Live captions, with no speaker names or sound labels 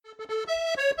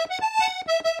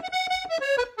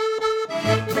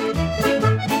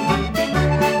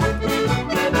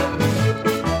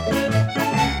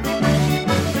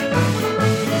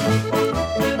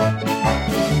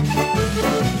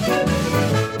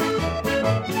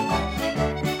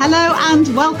Hello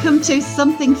and welcome to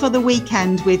Something for the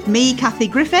Weekend with me, Kathy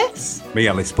Griffiths. Me,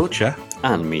 Alice Butcher.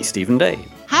 And me, Stephen Day.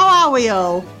 How are we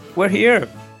all? We're here.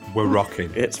 We're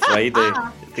rocking. It's Friday,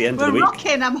 at the end of the week. We're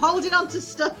rocking. I'm holding on to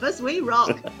stuff as we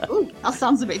rock. Ooh, that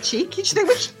sounds a bit cheeky. Do you think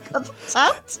we should cut that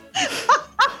out?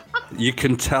 You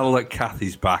can tell that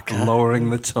Kathy's back,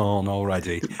 lowering the tone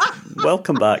already.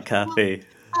 Welcome back, Kathy.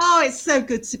 Oh, it's so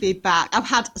good to be back. I've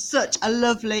had such a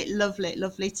lovely, lovely,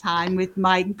 lovely time with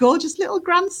my gorgeous little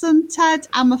grandson, Ted,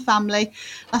 and my family.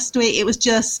 Last week, it was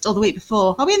just, or the week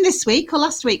before. Are we in this week or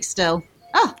last week still?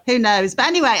 Oh, who knows? But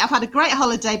anyway, I've had a great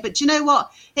holiday. But do you know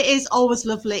what? It is always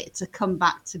lovely to come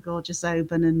back to gorgeous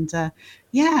Oban. And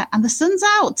and the sun's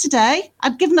out today.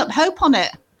 I'd given up hope on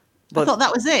it. I thought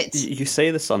that was it. You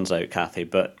say the sun's out, Kathy,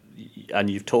 and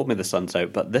you've told me the sun's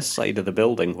out, but this side of the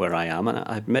building where I am, and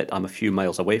I admit I'm a few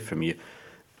miles away from you,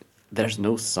 there's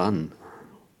no sun.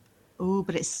 Oh,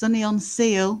 but it's sunny on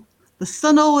Seal. The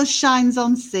sun always shines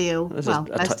on Seal. Most of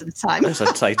the time. There's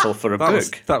a title for a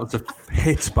book. That was a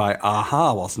hit by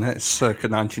A-ha, wasn't it? Circa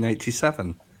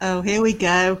 1987. Oh, here we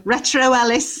go. Retro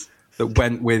Ellis. That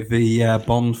went with the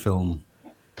Bond film.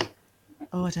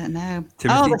 Oh, I don't know.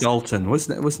 Timothy Dalton,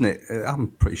 wasn't it? I'm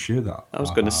pretty sure that. I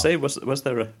was going to say, was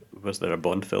there a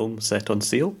Bond film set on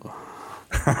Seal?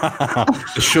 There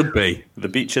should be. The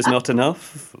beach is not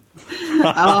enough.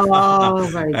 Oh,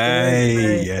 very good.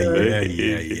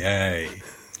 Hey.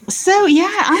 So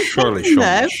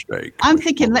I'm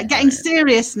thinking, getting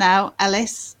serious now,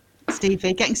 Ellis,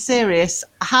 Stevie, getting serious.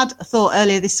 I had a thought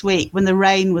earlier this week when the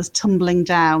rain was tumbling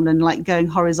down and like going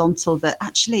horizontal that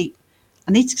actually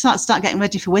I need to start getting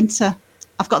ready for winter.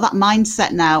 I've got that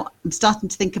mindset now. I'm starting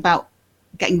to think about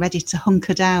getting ready to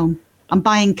hunker down. I'm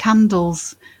buying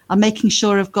candles. I'm making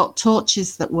sure I've got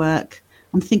torches that work.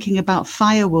 I'm thinking about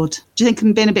firewood. Do you think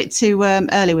I'm being a bit too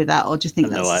early with that, or do you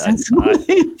think that's sensible?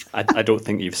 I don't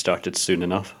think you've started soon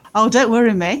enough. Oh, don't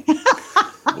worry me.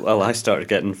 Well, I started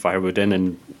getting firewood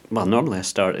in normally I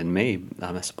start in May.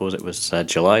 I suppose it was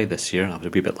July this year. I was a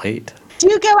wee bit late. Do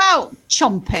you go out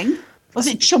chomping? Was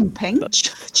it chumping?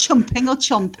 Chumping or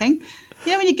chomping?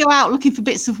 You know when you go out looking for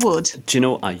bits of wood? Do you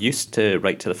know, I used to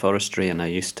write to the forestry and I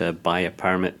used to buy a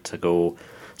permit to go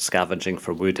scavenging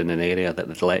for wood in an area that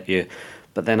they'd let you.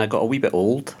 But then I got a wee bit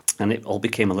old and it all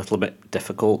became a little bit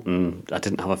difficult and I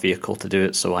didn't have a vehicle to do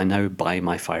it, so I now buy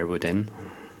my firewood in.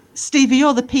 Stevie,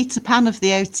 you're the Peter Pan of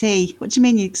the OT. What do you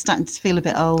mean you're starting to feel a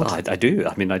bit old? Oh, I do.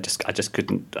 I mean, I just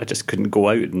couldn't go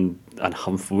out and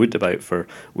humph wood about for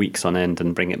weeks on end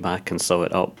and bring it back and saw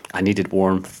it up. I needed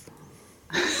warmth,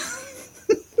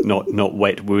 not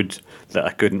wet wood that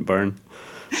I couldn't burn.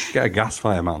 Get a gas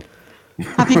fire, man.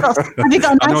 Have you got a nice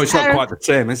I know it's not quite the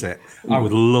same, is it? I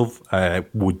would love a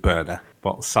wood burner,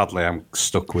 but sadly I'm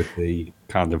stuck with the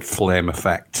kind of flame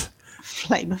effect.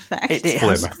 Flame effect.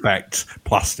 Flame effect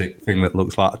plastic thing that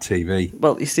looks like a TV.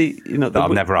 Well, you see, that I'll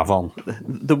never have on.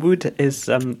 The wood is,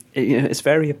 it's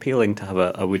very appealing to have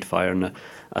a wood fire and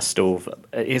a stove.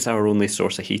 It is our only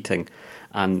source of heating,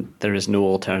 and there is no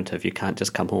alternative. You can't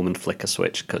just come home and flick a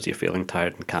switch because you're feeling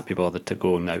tired and can't be bothered to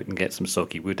go out and get some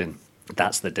soggy wood in.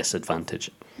 That's the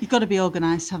disadvantage. You've got to be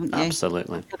organised, haven't you?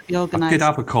 Absolutely. You've got to be organised. I did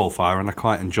have a coal fire, and I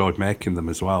quite enjoyed making them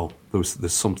as well.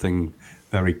 There's something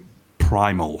very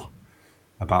primal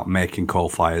about making coal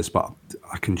fires, but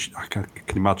I can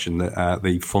imagine that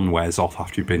the fun wears off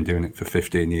after you've been doing it for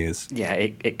 15 years. Yeah,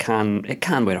 it can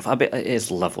wear off. It is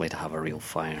lovely to have a real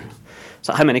fire.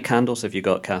 So, how many candles have you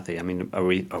got, Kathy? I mean, are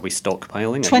we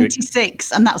stockpiling?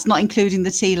 26, and that's not including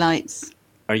the tea lights.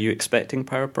 Are you expecting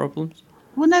power problems?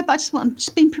 Well, no, but I'm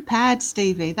just being prepared,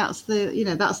 Stevie. That's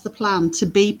the plan, to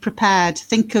be prepared.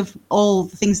 Think of all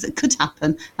the things that could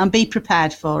happen and be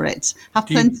prepared for it. Have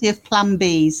plenty of plan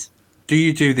Bs. Do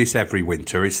you do this every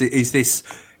winter? Is this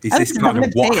kind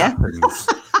of what happens?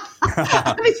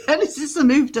 Only since I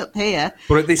moved up here.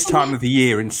 But at this time of the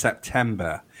year in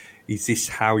September, is this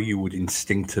how you would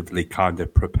instinctively kind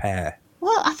of prepare?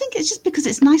 Well, I think it's just because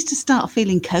it's nice to start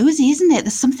feeling cosy, isn't it?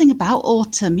 There's something about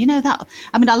autumn, that.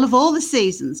 I mean, I love all the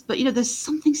seasons, but there's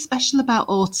something special about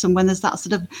autumn when there's that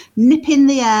sort of nip in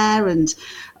the air, and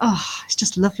it's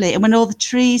just lovely. And when all the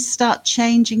trees start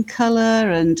changing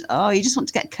colour, and you just want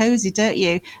to get cosy, don't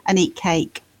you? And eat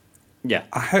cake. Yeah,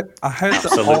 I heard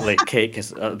absolutely.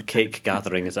 Cake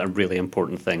gathering is a really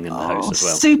important thing in the house as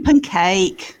well. Soup and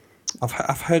cake.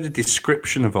 I've heard a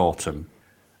description of autumn,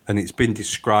 and it's been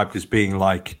described as being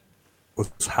like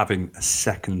us having a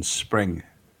second spring.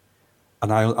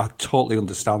 And I totally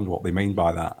understand what they mean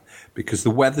by that, because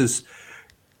the weather's,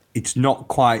 it's not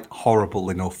quite horrible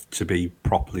enough to be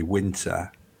properly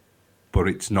winter, but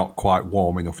it's not quite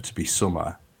warm enough to be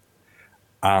summer.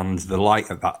 and the light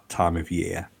at that time of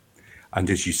year, and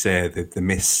as you say, the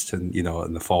mist and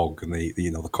and the fog and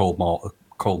the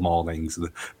cold mornings,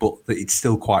 but it's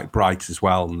still quite bright as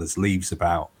well, and there's leaves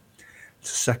about.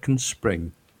 It's a second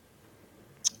spring.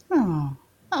 Oh,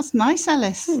 that's nice,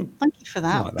 Ellis. Thank you for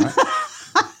that. Like that.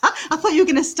 I thought you were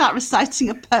going to start reciting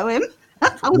a poem.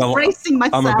 I was bracing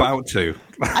myself. I'm about to.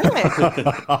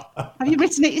 Have you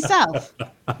written it yourself?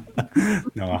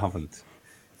 No, I haven't.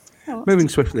 Oh. Moving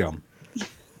swiftly on.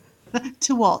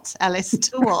 To what, Ellis?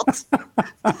 To what?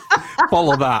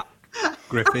 Follow that,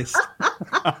 Griffiths.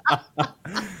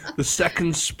 The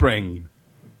second spring.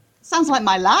 Sounds like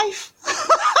my life.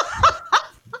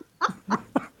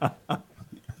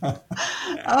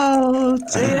 Oh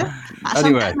dear. Actually,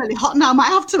 Anyway. I'm getting really hot now. I might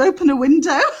have to open a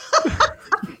window.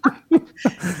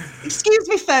 Excuse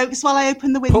me, folks, while I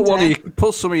open the window.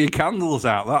 Put some of your candles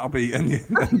out. That'll be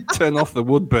and turn off the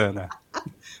wood burner.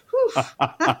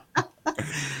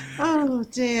 Oh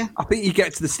dear. I think you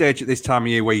get to the stage at this time of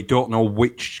year where you don't know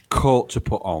which coat to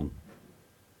put on.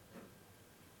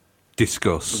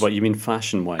 Discuss. What you mean,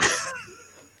 fashion-wise?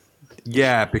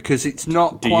 Yeah, because it's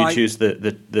not. Do quite... you choose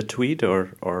the tweed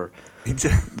or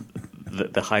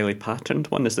the highly patterned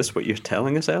one? Is this what you're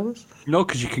telling us, Ellis? No,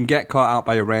 because you can get caught out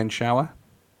by a rain shower.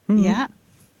 Yeah,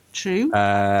 true.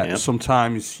 Yep.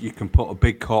 Sometimes you can put a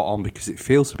big coat on because it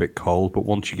feels a bit cold, but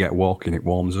once you get walking, it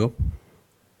warms up.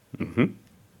 Mm-hmm.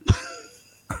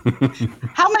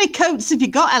 How many coats have you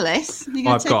got, Ellis? You're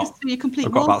going to take us through your complete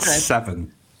I've got wardrobe? about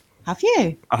 7. Have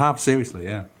you? I have, seriously,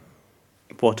 yeah.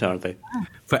 What are they?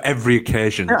 For every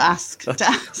occasion. Don't ask. Don't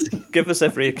ask. Give us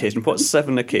every occasion. What's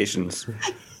 7 occasions?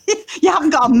 You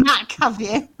haven't got a Mac, have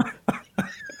you?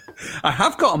 I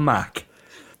have got a Mac.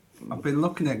 I've been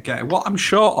looking at getting what I'm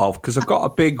short of because I've got a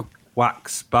big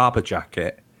wax barber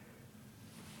jacket,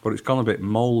 but it's gone a bit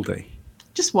mouldy.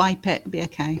 Just wipe it. It'll be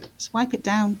okay. Just wipe it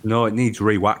down. No, it needs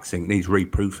re-waxing. It needs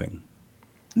re-proofing.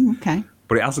 Okay.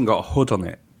 But it hasn't got a hood on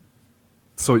it.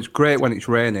 So it's great when it's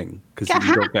raining because Get a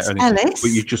you don't hat, get any. Ellis.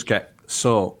 But you just get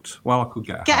soaked. Well, I could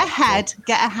get a Get hat. a head.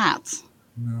 Get a hat.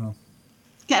 No.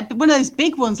 Get one of those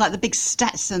big ones like the big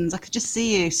Stetsons. I could just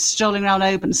see you strolling around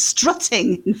Oban,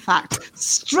 strutting, in fact,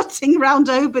 strutting round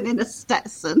Oban in a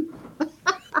Stetson.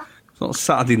 It's not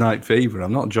Saturday Night Fever.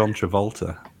 I'm not John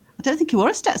Travolta. I don't think he wore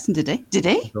a Stetson, did he? Did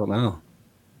he? I don't know.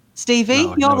 Stevie,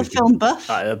 No, you're no, the he film buff.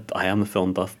 I am a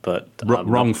film buff, but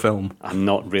Wrong film. I'm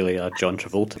not really a John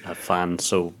Travolta fan,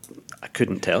 so I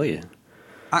couldn't tell you.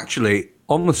 Actually,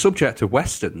 on the subject of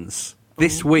westerns,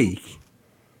 this week,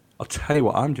 I'll tell you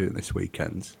what I'm doing this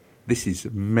weekend. This is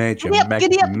major,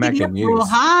 mega news.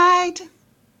 Rawhide.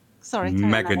 Sorry,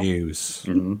 Mega news.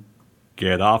 Mm-hmm.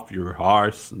 Get off your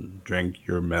horse and drink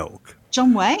your milk.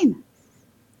 John Wayne.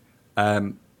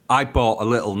 I bought a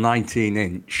little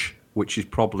 19-inch, which is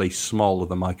probably smaller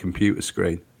than my computer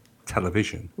screen,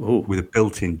 television, with a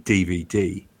built-in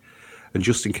DVD. And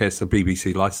just in case the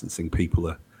BBC licensing people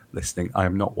are listening, I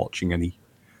am not watching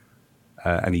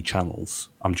any channels.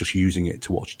 I'm just using it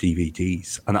to watch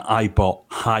DVDs. And I bought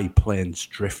High Plains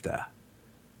Drifter,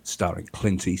 starring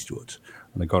Clint Eastwood.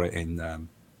 And I got it in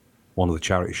one of the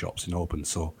charity shops in Oban.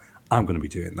 So I'm going to be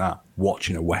doing that,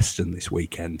 watching a Western this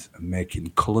weekend and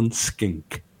making Cullen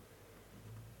skink.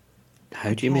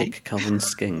 How do you make Cullen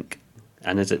skink?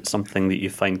 And is it something that you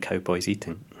find cowboys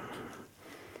eating?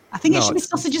 I think it should be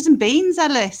sausages and beans,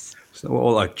 Ellis. So,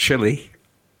 or like chili.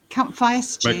 Campfire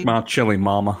stew. Make my chili,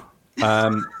 mama.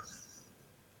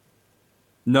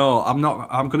 No, I'm not.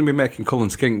 I'm going to be making Cullen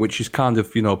skink, which is kind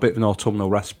of, a bit of an autumnal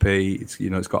recipe. It's,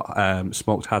 it's got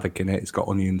smoked haddock in it. It's got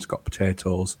onions, it's got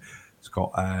potatoes, it's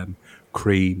got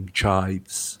cream,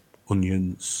 chives,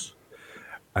 onions,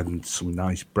 and some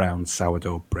nice brown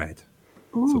sourdough bread.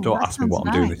 Ooh, so don't ask me what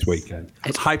I'm doing nice. this weekend.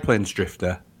 It's High Plains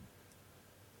Drifter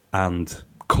and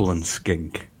Cullen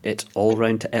skink. It's all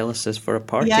round to Ellis's for a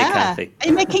party, Yeah. Kathy. Are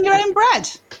you making your own bread?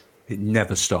 It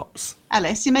never stops.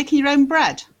 Ellis, you're making your own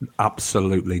bread?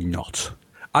 Absolutely not.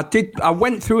 I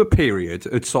went through a period,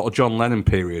 a sort of John Lennon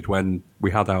period, when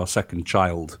we had our second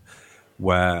child,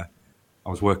 where I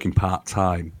was working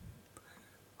part-time,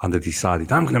 and I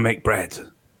decided, I'm going to make bread.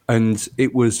 And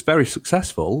it was very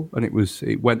successful, and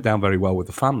it went down very well with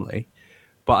the family,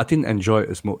 but I didn't enjoy it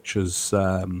as much as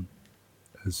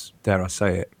dare I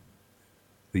say it,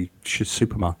 the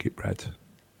supermarket bread.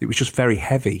 It was just very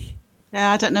heavy.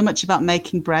 Yeah, I don't know much about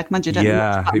making bread. Mind you, I don't know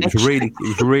much about it was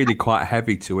making really quite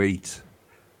heavy to eat.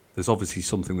 There's obviously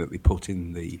something that they put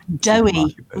in the doughy.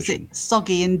 supermarket Was version. it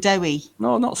soggy and doughy?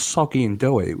 No, not soggy and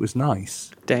doughy. It was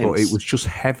nice, Dense. but it was just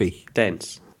heavy,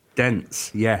 Dense.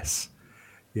 dense. Yes,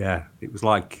 yeah. It was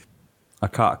like I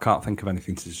can't think of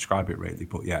anything to describe it really,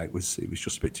 but yeah, it was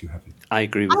just a bit too heavy. I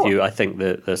agree with you. I think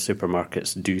that the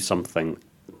supermarkets do something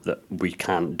that we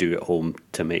can't do at home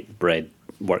to make bread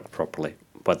work properly,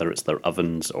 whether it's their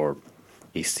ovens or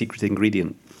a secret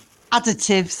ingredient.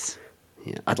 Additives.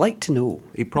 Yeah, I'd like to know.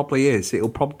 It probably is. It'll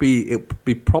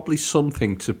be probably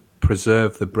something to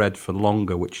preserve the bread for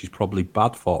longer, which is probably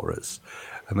bad for us,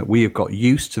 and that we have got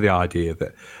used to the idea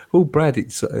that bread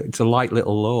it's a light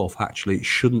little loaf. Actually, it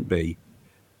shouldn't be.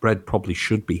 Bread probably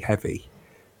should be heavy,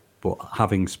 but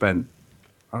having spent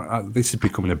this is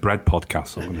becoming a bread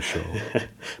podcast, I'm going to show.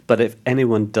 But if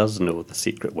anyone does know the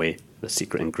secret way, the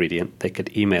secret ingredient, they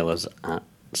could email us at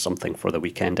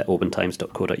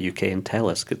somethingfortheweekend@obantimes.co.uk and tell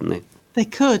us, couldn't they? They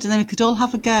could, and then we could all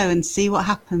have a go and see what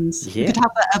happens. Yeah.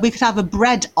 We could have a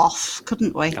bread off,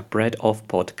 couldn't we? A bread off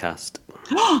podcast.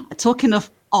 Talking of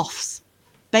offs,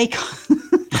 Bake Off.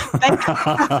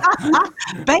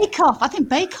 Bake Off. I think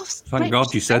Bake Off's. Thank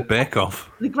God you said Bake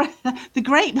Off. The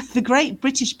great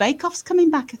British Bake Off's coming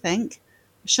back. I think.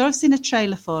 I'm sure I've seen a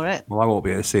trailer for it. Well, I won't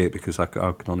be able to see it because I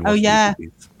can only watch. Oh yeah,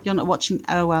 DVDs. You're not watching.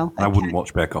 Oh well. I wouldn't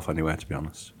watch Bake Off anyway, to be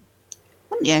honest.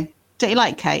 Wouldn't you? Don't you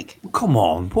like cake? Come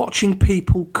on, watching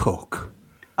people cook.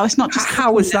 Oh, it's not just.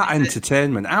 How is that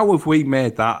entertainment? How have we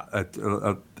made that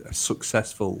a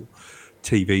successful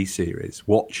TV series?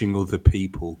 Watching other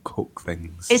people cook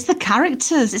things. It's the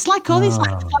characters. It's like all these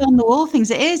like fly on the wall things.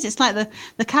 It is. It's like the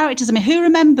characters. I mean, who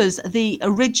remembers the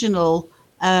original,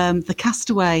 the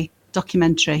Castaway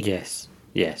documentary?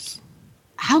 Yes.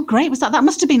 How great was that? That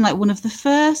must have been like one of the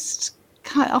first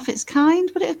of its kind.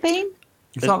 Would it have been?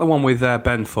 Is that the one with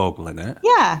Ben Fogle in it?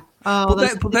 Yeah. Oh,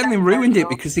 but then they ruined it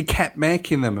because they kept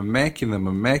making them and making them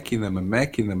and making them and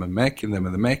making them and making them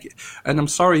and they make it. And I'm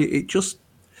sorry, it just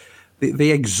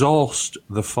they exhaust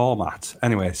the format.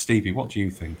 Anyway, Stevie, what do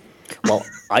you think? Well,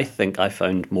 I think I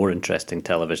found more interesting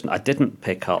television. I didn't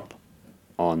pick up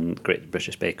on Great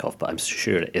British Bake Off, but I'm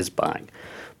sure it is back.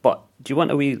 But do you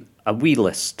want a wee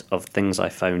list of things I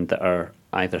found that are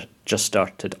either just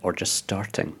started or just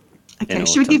starting? Okay,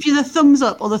 should we give you the thumbs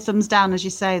up or the thumbs down as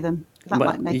you say them? That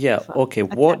might make it fun. Okay.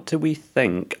 What do we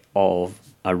think of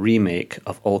a remake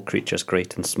of All Creatures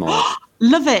Great and Small?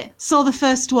 Love it. Saw the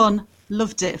first one.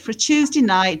 Loved it. For a Tuesday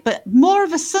night, but more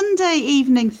of a Sunday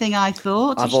evening thing, I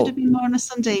thought. It should have been more on a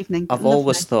Sunday evening. I've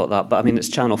always thought that, but I mean, it's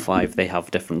Channel 5. They have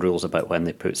different rules about when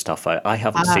they put stuff out. I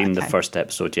haven't seen the first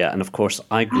episode yet, and of course,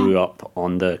 I grew up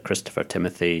on the Christopher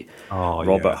Timothy,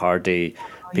 Robert Hardy,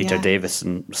 Peter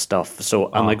Davison stuff. So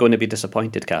am I going to be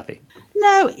disappointed, Kathy?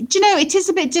 No, do you know, it is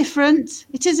a bit different.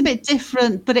 It is a bit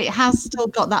different, but it has still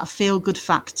got that feel-good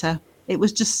factor. It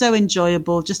was just so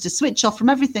enjoyable just to switch off from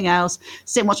everything else,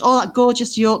 sit and watch all that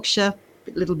gorgeous Yorkshire,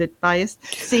 a little bit biased,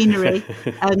 scenery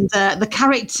and the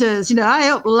characters, you know, "Aye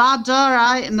up, lad, all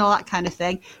right," and all that kind of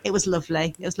thing. It was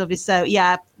lovely. So,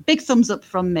 yeah, big thumbs up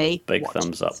from me. Big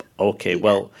thumbs up. Okay,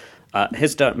 well,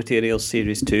 His Dark Materials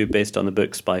Series 2, based on the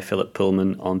books by Philip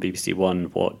Pullman on BBC One.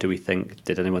 What do we think?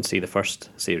 Did anyone see the first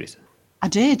series? I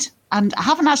did. And I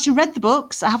haven't actually read the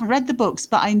books.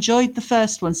 But I enjoyed the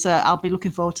first one. So I'll be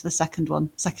looking forward to the second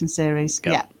series.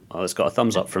 Yeah. Well, it's got a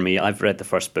thumbs up for me. I've read the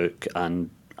first book, and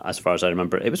as far as I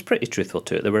remember, it was pretty truthful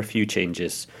to it. There were a few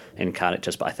changes in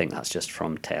characters, but I think that's just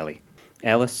from telly.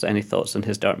 Ellis, any thoughts on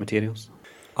His Dark Materials?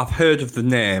 I've heard of the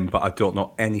name, but I don't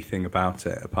know anything about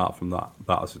it apart from that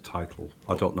as a title.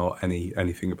 I don't know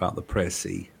anything about the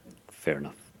précis. Fair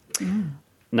enough.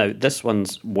 Now, this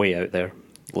one's way out there,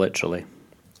 literally.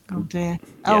 Oh dear.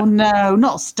 Yeah. Oh no,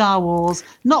 not Star Wars.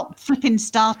 Not flipping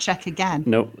Star Trek again.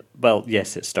 No, well,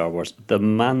 yes, it's Star Wars. The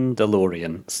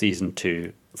Mandalorian Season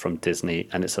 2 from Disney,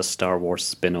 and it's a Star Wars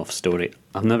spin-off story.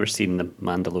 I've never seen The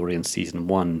Mandalorian Season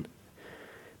 1,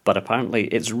 but apparently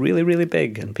it's really, really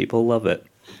big and people love it.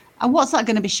 And what's that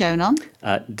going to be shown on?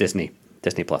 Disney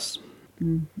Plus.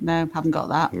 No, haven't got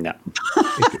that. No.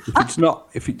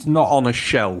 if it's not on a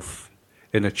shelf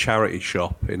in a charity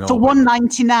shop for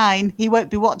 $1.99, he won't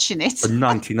be watching it. For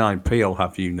 99p, I'll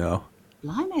have you know.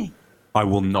 Blimey. I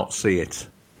will not see it.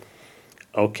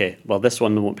 Okay, well, this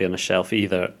one won't be on a shelf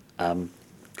either. And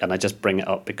I just bring it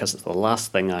up because it's the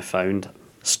last thing I found.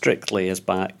 Strictly is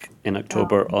back in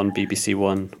October on BBC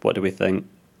One. What do we think?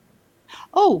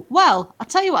 Oh, well, I'll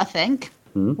tell you what I think.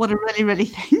 What I really, really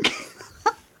think.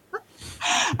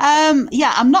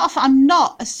 Yeah, I'm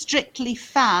not a Strictly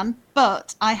fan,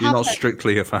 but I have. You're not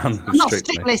strictly a fan of I'm not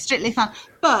strictly a fan,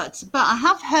 but I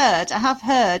have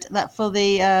heard that for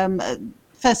the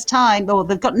first time, or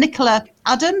they've got Nicola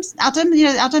Adams,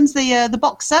 Adams, the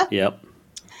boxer. Yep.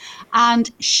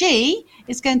 And she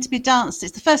is going to be danced.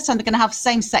 It's the first time they're going to have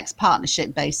same-sex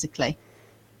partnership, basically.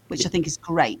 which I think is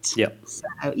great. Yep. So,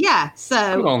 yeah.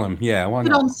 So Good on them. Yeah, why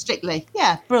good not? on Strictly.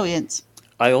 Yeah, brilliant.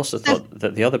 I also thought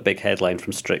that the other big headline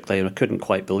from Strictly, and I couldn't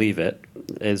quite believe it,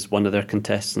 is one of their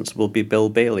contestants will be Bill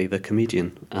Bailey, the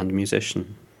comedian and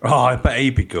musician. Oh, I bet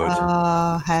he'd be good.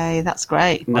 Oh, hey, that's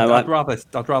great. Now, I'd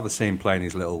rather see him playing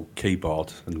his little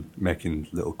keyboard and making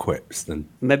little quips than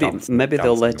maybe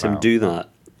they'll let him around. do that.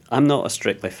 I'm not a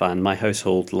Strictly fan. My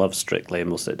household loves Strictly, and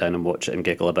we'll sit down and watch it and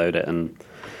giggle about it. And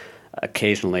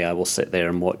occasionally, I will sit there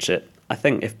and watch it. I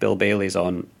think if Bill Bailey's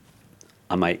on,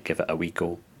 I might give it a wee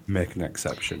go. Make an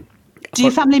exception. Do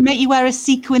your family make you wear a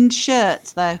sequined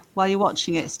shirt, though, while you're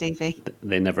watching it, Stevie?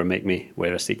 They never make me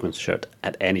wear a sequins shirt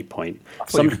at any point.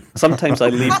 thought you- Sometimes I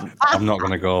leave. I'm not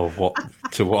going to go what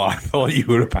I thought you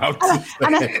were about to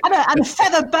And say. a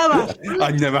feather boa.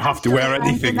 I never have to wear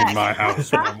anything in my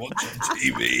house when I'm watching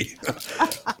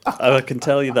TV. I can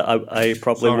tell you that I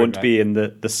probably Sorry, won't mate. be in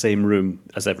the same room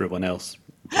as everyone else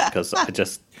because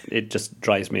it just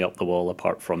drives me up the wall.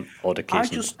 Apart from odd I occasions.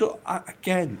 just don't,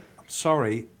 again, I'm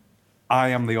sorry. I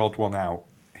am the odd one out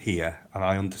here, and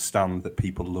I understand that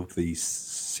people love these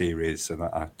series, and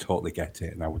I totally get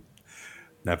it, and I would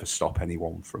never stop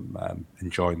anyone from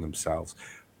enjoying themselves.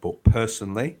 But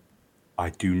personally, I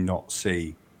do not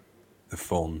see the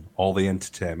fun or the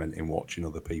entertainment in watching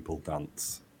other people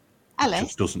dance. It Alice,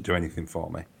 just doesn't do anything for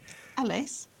me.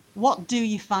 Alice, what do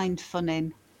you find fun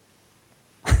in?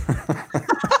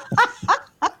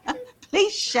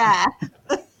 Please share.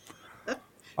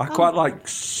 I quite like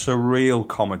surreal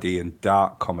comedy and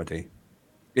dark comedy.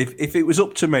 If it was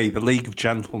up to me, The League of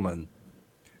Gentlemen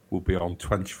would be on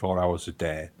 24 hours a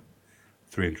day,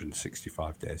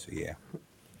 365 days a year.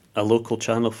 A local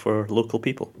channel for local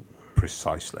people.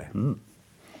 Precisely.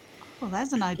 Well,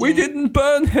 there's an idea. We didn't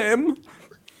burn him.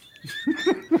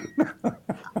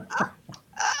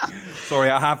 Sorry,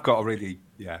 I have got a really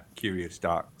curious,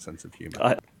 dark sense of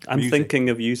humour. I'm Music. thinking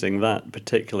of using that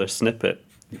particular snippet,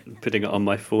 putting it on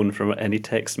my phone from any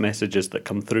text messages that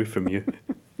come through from you.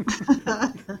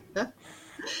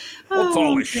 What's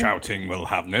all this shouting? We'll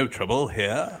have no trouble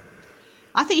here.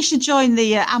 I think you should join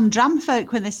the Amdram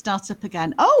folk when they start up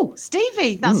again. Oh,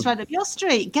 Stevie, that's right up your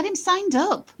street. Get him signed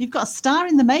up. You've got a star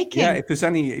in the making. Yeah, if there's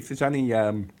any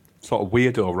sort of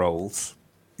weirdo roles,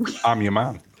 I'm your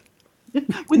man.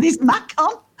 With his Mac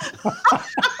on.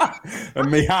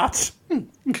 And me hat.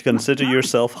 Consider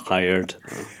yourself hired.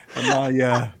 And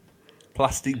my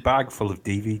plastic bag full of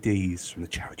DVDs from the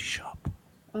charity shop.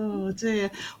 Oh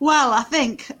dear. Well, I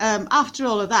think after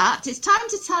all of that, it's time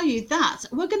to tell you that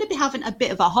we're going to be having a bit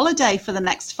of a holiday for the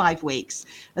next 5 weeks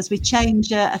as we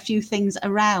change a few things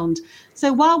around.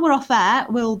 So while we're off air,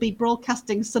 we'll be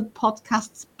broadcasting some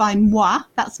podcasts by moi.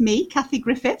 That's me, Kathy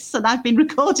Griffiths, and I've been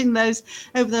recording those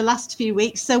over the last few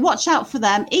weeks. So watch out for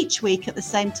them each week at the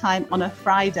same time on a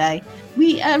Friday.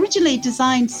 We originally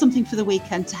designed something for the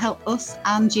weekend to help us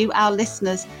and you, our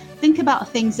listeners, think about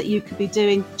things that you could be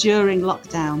doing during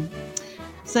lockdown.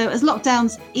 So as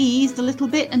lockdowns eased a little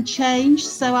bit and changed,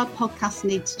 so our podcasts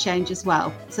need to change as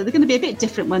well. So they're going to be a bit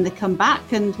different when they come back,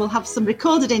 and we'll have some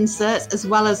recorded inserts as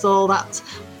well as all that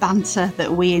banter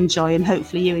that we enjoy and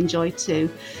hopefully you enjoy too.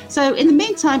 So in the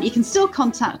meantime, you can still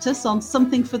contact us on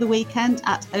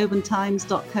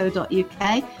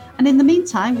somethingfortheweekend@obantimes.co.uk. And in the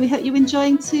meantime, we hope you're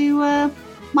enjoying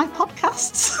my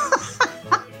podcasts.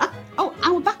 Oh,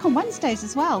 and we're back on Wednesdays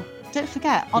as well. Don't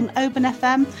forget, on Oban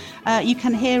FM, you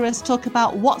can hear us talk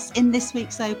about what's in this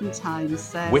week's Oban Times.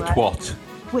 So, Witwat.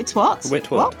 Witwat?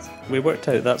 Witwat. We worked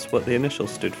out that's what the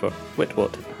initials stood for.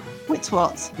 Witwat.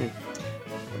 Witwat. We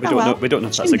don't know. well, We don't know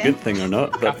if that's a tune in. good thing or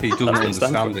not. But Kathy doesn't that's what it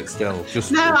stands understand for. it still.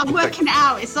 Just, No, I'm working it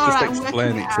out. It's all just right. I'm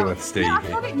explain working it to out. her, Stevie. No, I've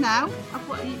got it now.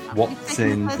 You've What's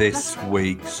taken in the first this letter.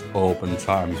 week's Oban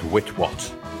Times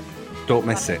Witwat? Don't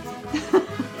miss it.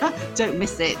 Don't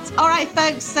miss it. All right,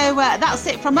 folks. So that's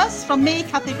it from us, from me,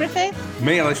 Kathy Griffith.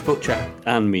 Me, Alice Butcher.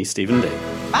 And me, Stephen Day.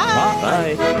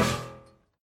 Bye. Bye.